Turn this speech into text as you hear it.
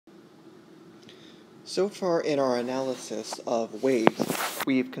So far in our analysis of waves,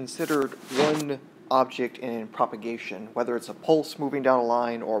 we've considered one object in propagation, whether it's a pulse moving down a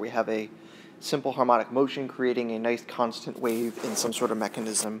line or we have a simple harmonic motion creating a nice constant wave in some sort of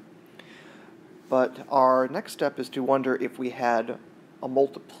mechanism. But our next step is to wonder if we had a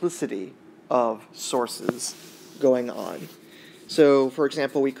multiplicity of sources going on. So, for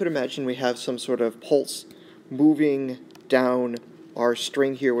example, we could imagine we have some sort of pulse moving down our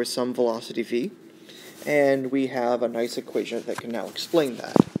string here with some velocity v, and we have a nice equation that can now explain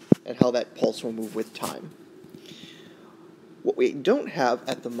that, and how that pulse will move with time. What we don't have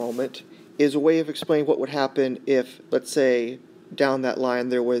at the moment is a way of explaining what would happen if, let's say, down that line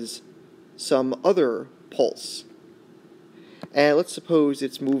there was some other pulse. And let's suppose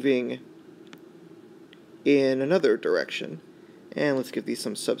it's moving in another direction. And let's give these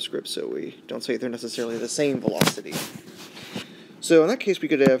some subscripts so we don't say they're necessarily the same velocity. So in that case we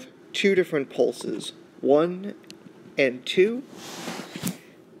could have two different pulses, 1 and 2,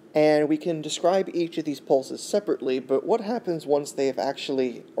 and we can describe each of these pulses separately, but what happens once they have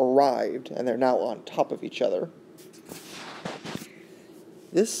actually arrived and they're now on top of each other?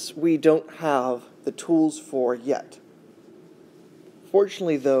 This we don't have the tools for yet.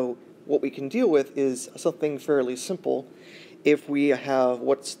 Fortunately, though, what we can deal with is something fairly simple if we have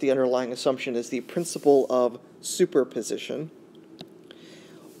what's the underlying assumption is the principle of superposition.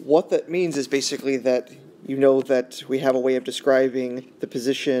 What that means is basically that you know that we have a way of describing the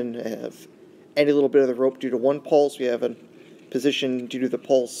position of any little bit of the rope due to one pulse. We have a position due to the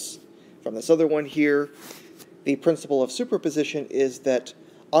pulse from this other one here. The principle of superposition is that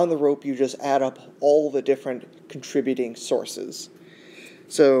on the rope you just add up all the different contributing sources.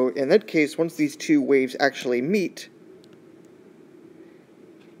 So in that case, once these two waves actually meet,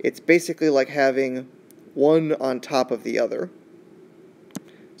 it's basically like having one on top of the other.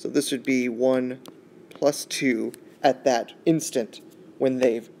 So this would be 1 plus 2 at that instant when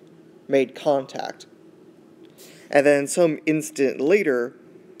they've made contact. And then some instant later,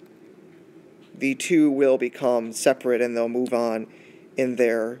 the two will become separate and they'll move on in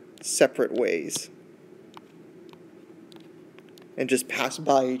their separate ways and just pass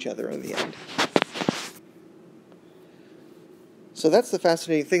by each other in the end. So that's the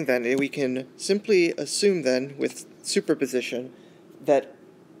fascinating thing then. We can simply assume then with superposition that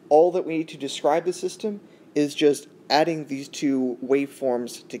all that we need to describe the system is just adding these two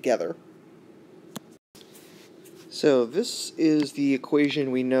waveforms together. So this is the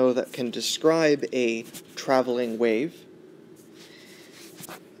equation we know that can describe a traveling wave.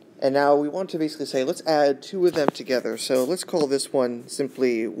 And now we want to basically say, let's add two of them together. So let's call this one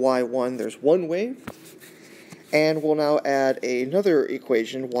simply y1. There's one wave. And we'll now add another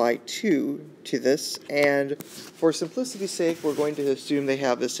equation, y2, to this. And for simplicity's sake, we're going to assume they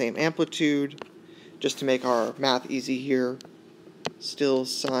have the same amplitude, just to make our math easy here. Still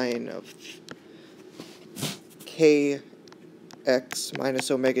sine of kx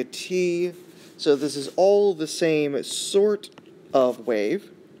minus omega t. So this is all the same sort of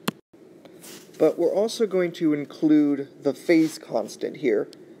wave. But we're also going to include the phase constant here.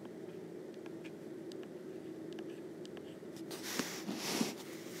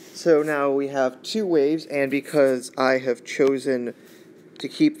 So now we have two waves, and because I have chosen to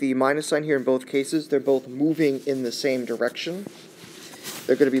keep the minus sign here in both cases, they're both moving in the same direction.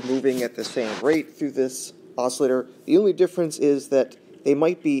 They're going to be moving at the same rate through this oscillator. The only difference is that they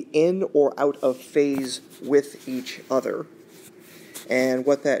might be in or out of phase with each other. And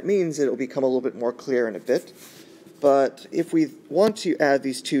what that means, it'll become a little bit more clear in a bit. But if we want to add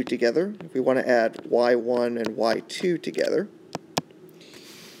these two together, if we want to add y1 and y2 together,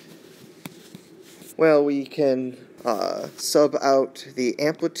 well, we can sub out the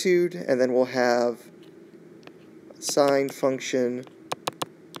amplitude, and then we'll have a sine function,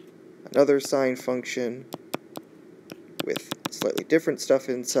 another sine function with slightly different stuff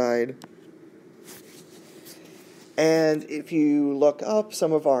inside. And if you look up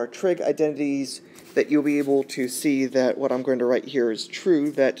some of our trig identities, that you'll be able to see that what I'm going to write here is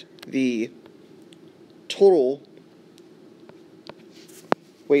true, that the total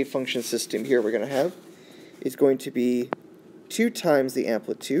wave function system here we're going to have is going to be 2 times the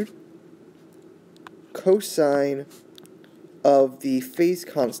amplitude cosine of the phase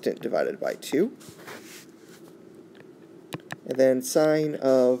constant divided by 2, and then sine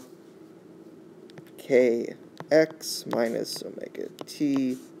of kx minus omega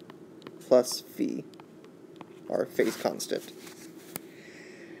t plus v, our phase constant.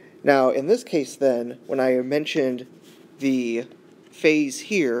 Now, in this case then, when I mentioned the phase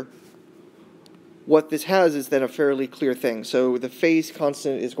here, what this has is then a fairly clear thing. So the phase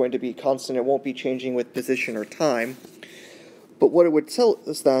constant is going to be constant. It won't be changing with position or time. But what it would tell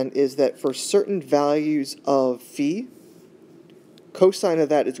us then is that for certain values of phi, cosine of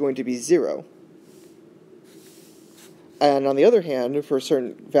that is going to be 0. And on the other hand, for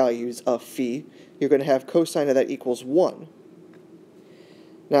certain values of phi, you're going to have cosine of that equals 1.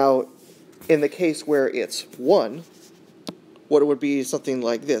 Now, in the case where it's 1, what it would be is something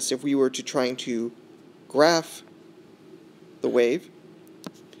like this. If we were to trying to graph the wave,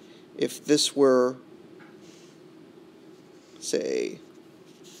 if this were, say,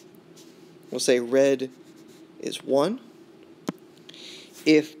 we'll say red is 1.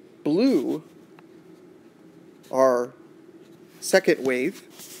 If blue, our second wave,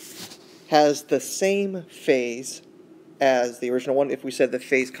 has the same phase as the original one, if we said the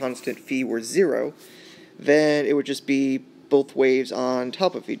phase constant phi were 0, then it would just be both waves on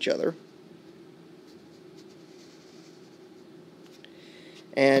top of each other.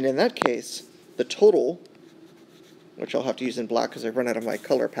 And in that case, the total, which I'll have to use in black because I've run out of my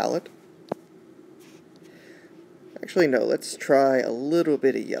color palette. Actually, no, let's try a little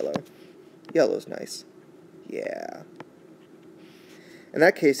bit of yellow. Yellow's nice. Yeah. In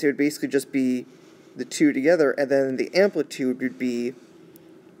that case, it would basically just be the two together, and then the amplitude would be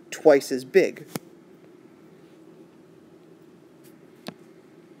twice as big.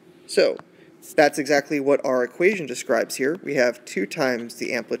 So, that's exactly what our equation describes here. We have 2 times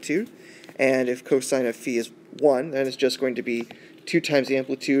the amplitude, and if cosine of phi is 1, then it's just going to be 2 times the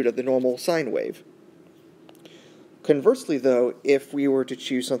amplitude of the normal sine wave. Conversely, though, if we were to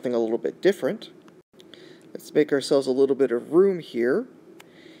choose something a little bit different, let's make ourselves a little bit of room here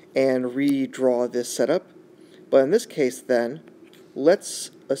and redraw this setup. But in this case, then,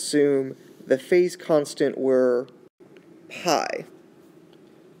 let's assume the phase constant were pi.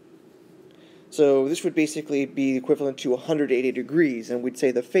 So this would basically be equivalent to 180 degrees, and we'd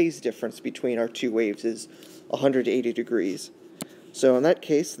say the phase difference between our two waves is 180 degrees. So in that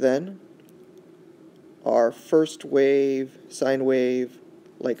case, then, our first wave, sine wave,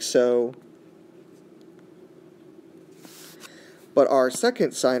 like so. But our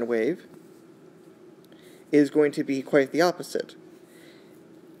second sine wave is going to be quite the opposite.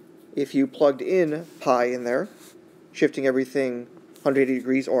 If you plugged in pi in there, shifting everything 180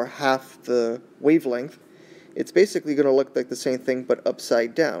 degrees or half the wavelength, it's basically going to look like the same thing but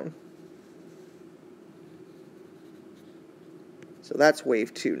upside down. So that's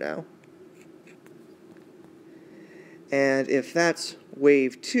wave 2 now. And if that's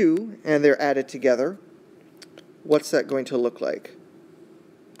wave 2 and they're added together, what's that going to look like?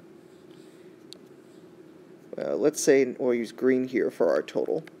 Well, let's say we'll use green here for our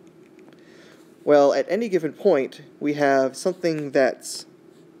total. Well, at any given point, we have something that's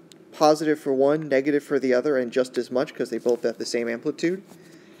positive for one, negative for the other, and just as much because they both have the same amplitude.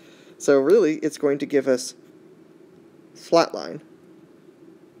 So really, it's going to give us flat line.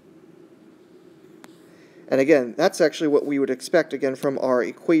 And again, that's actually what we would expect, again, from our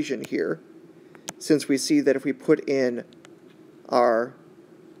equation here, since we see that if we put in our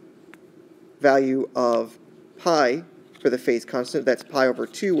value of pi for the phase constant, that's pi over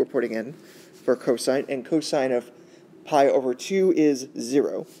 2 we're putting in for cosine, and cosine of pi over 2 is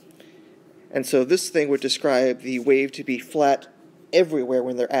 0. And so this thing would describe the wave to be flat everywhere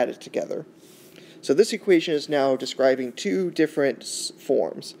when they're added together. So this equation is now describing two different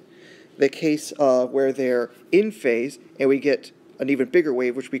forms. The case where they're in phase, and we get an even bigger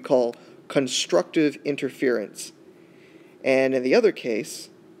wave, which we call constructive interference. And in the other case,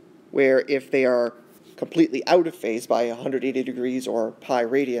 where if they are completely out of phase by 180 degrees or pi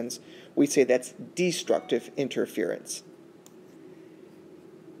radians, we say that's destructive interference.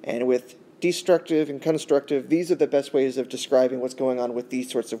 And with destructive and constructive, these are the best ways of describing what's going on with these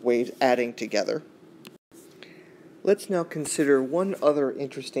sorts of waves adding together. Let's now consider one other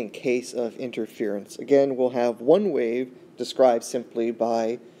interesting case of interference. Again, we'll have one wave described simply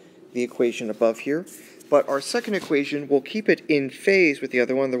by the equation above here, but our second equation, we'll keep it in phase with the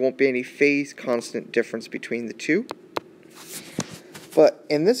other one. There won't be any phase constant difference between the two. But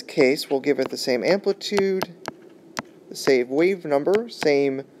in this case, we'll give it the same amplitude, the same wave number,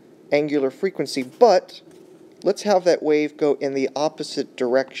 same angular frequency, but let's have that wave go in the opposite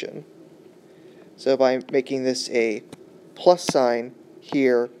direction. So by making this a plus sign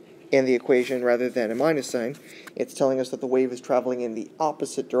here in the equation rather than a minus sign, it's telling us that the wave is traveling in the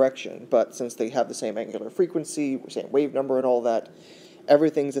opposite direction. But since they have the same angular frequency, same wave number and all that,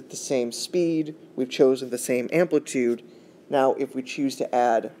 everything's at the same speed, we've chosen the same amplitude. Now if we choose to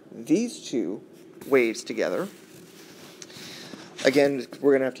add these two waves together, Again,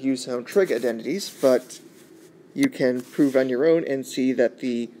 we're going to have to use some trig identities, but you can prove on your own and see that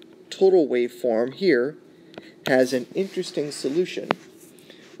the total waveform here has an interesting solution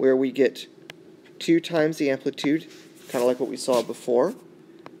where we get 2 times the amplitude, kind of like what we saw before,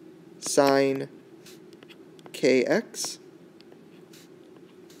 sine kx,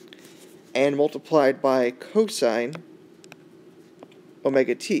 and multiplied by cosine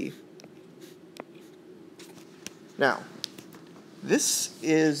omega t. Now, this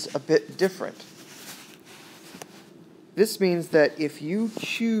is a bit different. This means that if you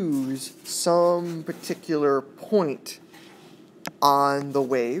choose some particular point on the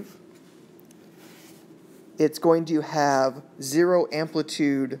wave, it's going to have 0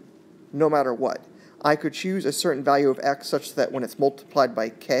 amplitude no matter what. I could choose a certain value of x such that when it's multiplied by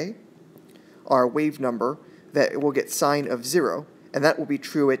k, our wave number, that it will get sine of 0, and that will be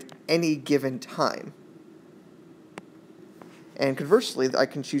true at any given time. And conversely, I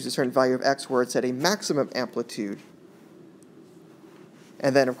can choose a certain value of x where it's at a maximum amplitude,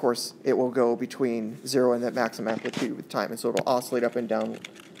 and then, of course, it will go between 0 and that maximum amplitude with time, and so it'll oscillate up and down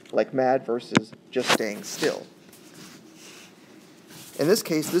like mad versus just staying still. In this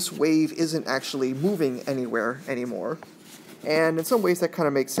case, this wave isn't actually moving anywhere anymore, and in some ways that kind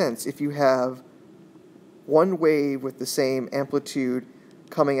of makes sense. If you have one wave with the same amplitude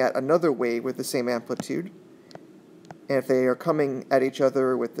coming at another wave with the same amplitude, and if they are coming at each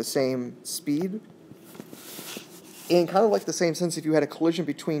other with the same speed, in kind of like the same sense if you had a collision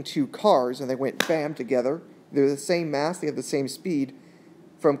between 2 cars and they went bam together, they're the same mass, they have the same speed,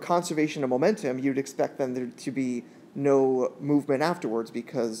 from conservation of momentum, you'd expect them there to be no movement afterwards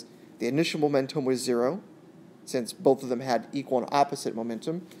because the initial momentum was 0, since both of them had equal and opposite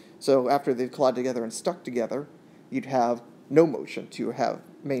momentum. So after they collide together and stuck together, you'd have no motion to have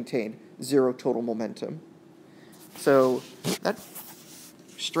maintained 0 total momentum. So that,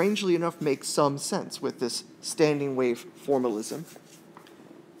 strangely enough, makes some sense with this standing wave formalism.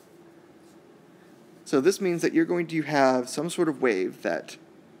 So this means that you're going to have some sort of wave that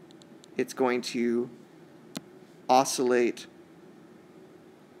it's going to oscillate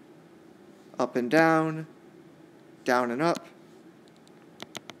up and down and up.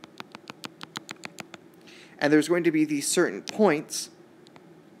 And there's going to be these certain points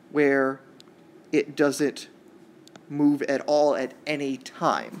where it doesn't move at all at any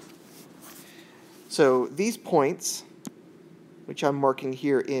time. So these points, which I'm marking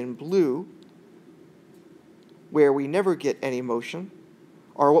here in blue, where we never get any motion,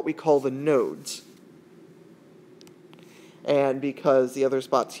 are what we call the nodes. And because the other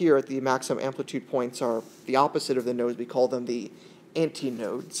spots here at the maximum amplitude points are the opposite of the nodes, we call them the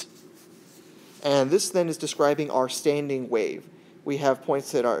antinodes. And this then is describing our standing wave. We have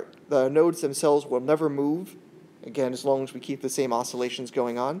points that are, the nodes themselves will never move, again, as long as we keep the same oscillations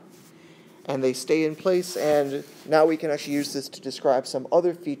going on. And they stay in place, and now we can actually use this to describe some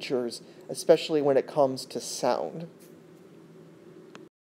other features, especially when it comes to sound.